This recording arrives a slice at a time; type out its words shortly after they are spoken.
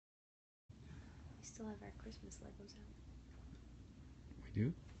still have our Christmas Legos out. We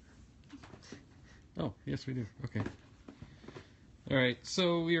do? Oh, yes we do. Okay. Alright,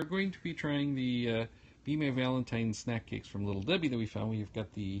 so we are going to be trying the Be My Valentine snack cakes from Little Debbie that we found. We've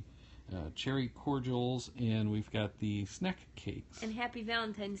got the cherry cordials and we've got the snack cakes. And happy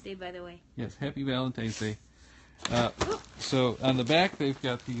Valentine's Day, by the way. Yes, happy Valentine's Day. So on the back they've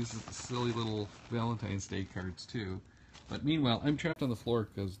got these silly little Valentine's Day cards too. But meanwhile, I'm trapped on the floor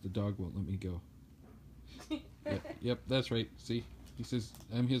because the dog won't let me go. Yep, that's right. See? He says,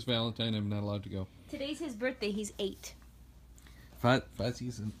 I'm his Valentine, I'm not allowed to go. Today's his birthday, he's 8.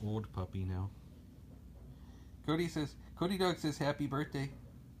 Fuzzy's an old puppy now. Cody Dog says happy birthday.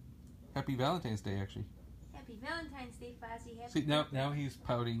 Happy Valentine's Day, actually. Happy Valentine's Day, Fozzie. See, now he's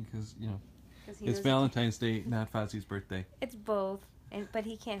pouting because, you know, it's Valentine's Day, not Fozzy's birthday. It's both, but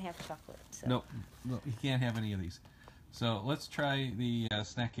he can't have chocolate. So. No, he can't have any of these. So let's try the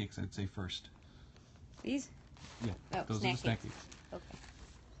snack cakes, I'd say, first. These? Yeah, oh, those are the snack cakes. Okay.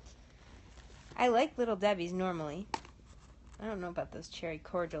 I like Little Debbie's normally. I don't know about those cherry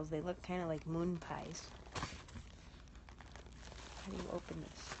cordials. They look kind of like moon pies. How do you open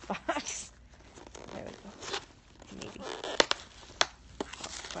this box? There we go. Maybe. Oh,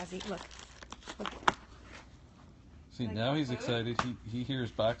 Fuzzy, look. See, like now he's food? Excited. He hears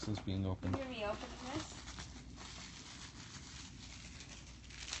boxes being opened. You hear me open this?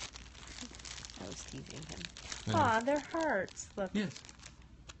 I was teasing him. Aw, they're hearts. Look. Yes.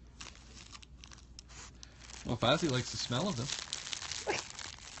 Well, Fozzie likes the smell of them.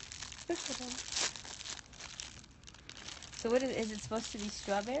 Look at them. So what is it supposed to be?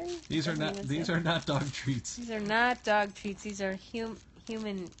 Strawberry? These are not. These are not dog treats. These are not dog treats. These are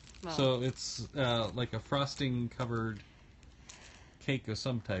human. Well, so it's like a frosting covered cake of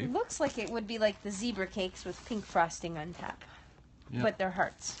some type. It looks like it would be like the zebra cakes with pink frosting on top, yep. But they're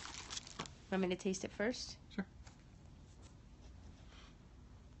hearts. Want me to taste it first? Sure.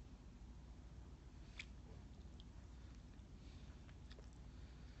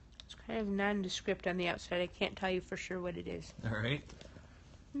 It's kind of nondescript on the outside. I can't tell you for sure what it is. All right.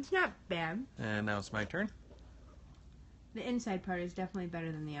 It's not bad. And now it's my turn. The inside part is definitely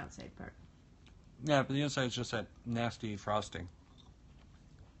better than the outside part. Yeah, but the inside is just that nasty frosting.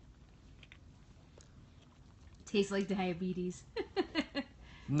 Tastes like diabetes.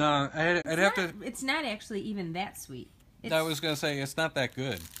 No, I'd have to... It's not actually even that sweet. I was going to say, it's not that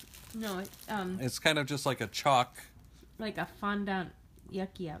good. No, it's kind of just like a chalk. Like a fondant,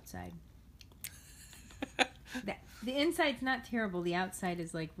 yucky outside. The inside's not terrible. The outside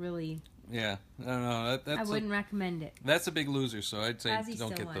is like really... Yeah, I don't know. I wouldn't recommend it. That's a big loser, so I'd say Fozzie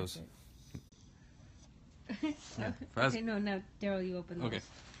don't get those. Yeah, okay, no, Daryl, you open those. Okay.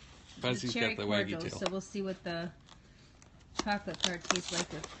 Fozzie's got the waggy tail. So we'll see what the chocolate part tastes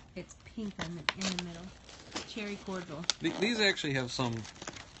like if it's pink in the middle. Cherry cordial. These actually have some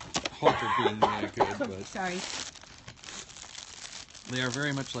hope of being good, but sorry. They are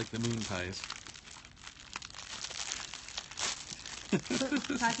very much like the moon pies.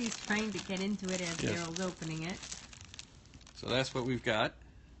 Fozzie's trying to get into it as yes. Daryl's opening it. So that's what we've got.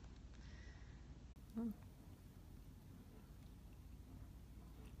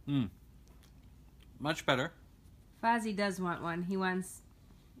 Much better. Fozzie does want one. He wants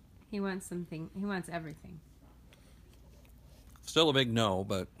something. He wants everything. Still a big no,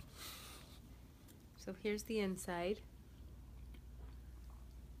 but... So here's the inside.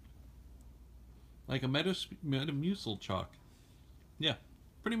 Like a Metamucil chalk. Yeah,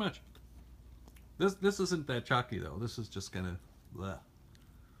 pretty much. This isn't that chalky though. This is just kind of bleh.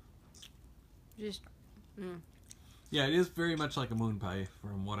 Just. Yeah, it is very much like a moon pie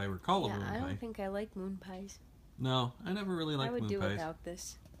from what I recall of a moon pie. I don't think I like moon pies. No, I never really liked moon pies. I would do without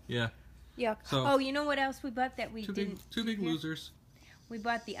this. Yeah. Yuck. So, oh, you know what else we bought that we didn't? Two big losers. We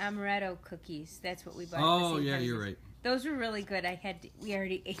bought the amaretto cookies. That's what we bought. Oh yeah, you're right. Those were really good. We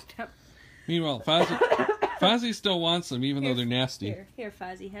already ate them. Meanwhile, Fozzie still wants them, even though they're nasty. Here,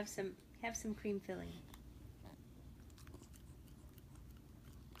 Fozzie, have some cream filling.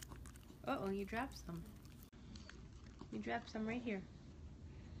 Uh-oh, you dropped some. You dropped some right here.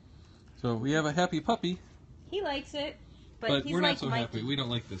 So we have a happy puppy. He likes it, but he's we're like not so happy. We don't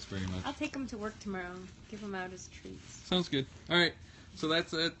like this very much. I'll take him to work tomorrow and give him out as treats. Sounds good. All right, so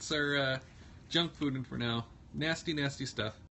that's our junk food for now. Nasty, nasty stuff.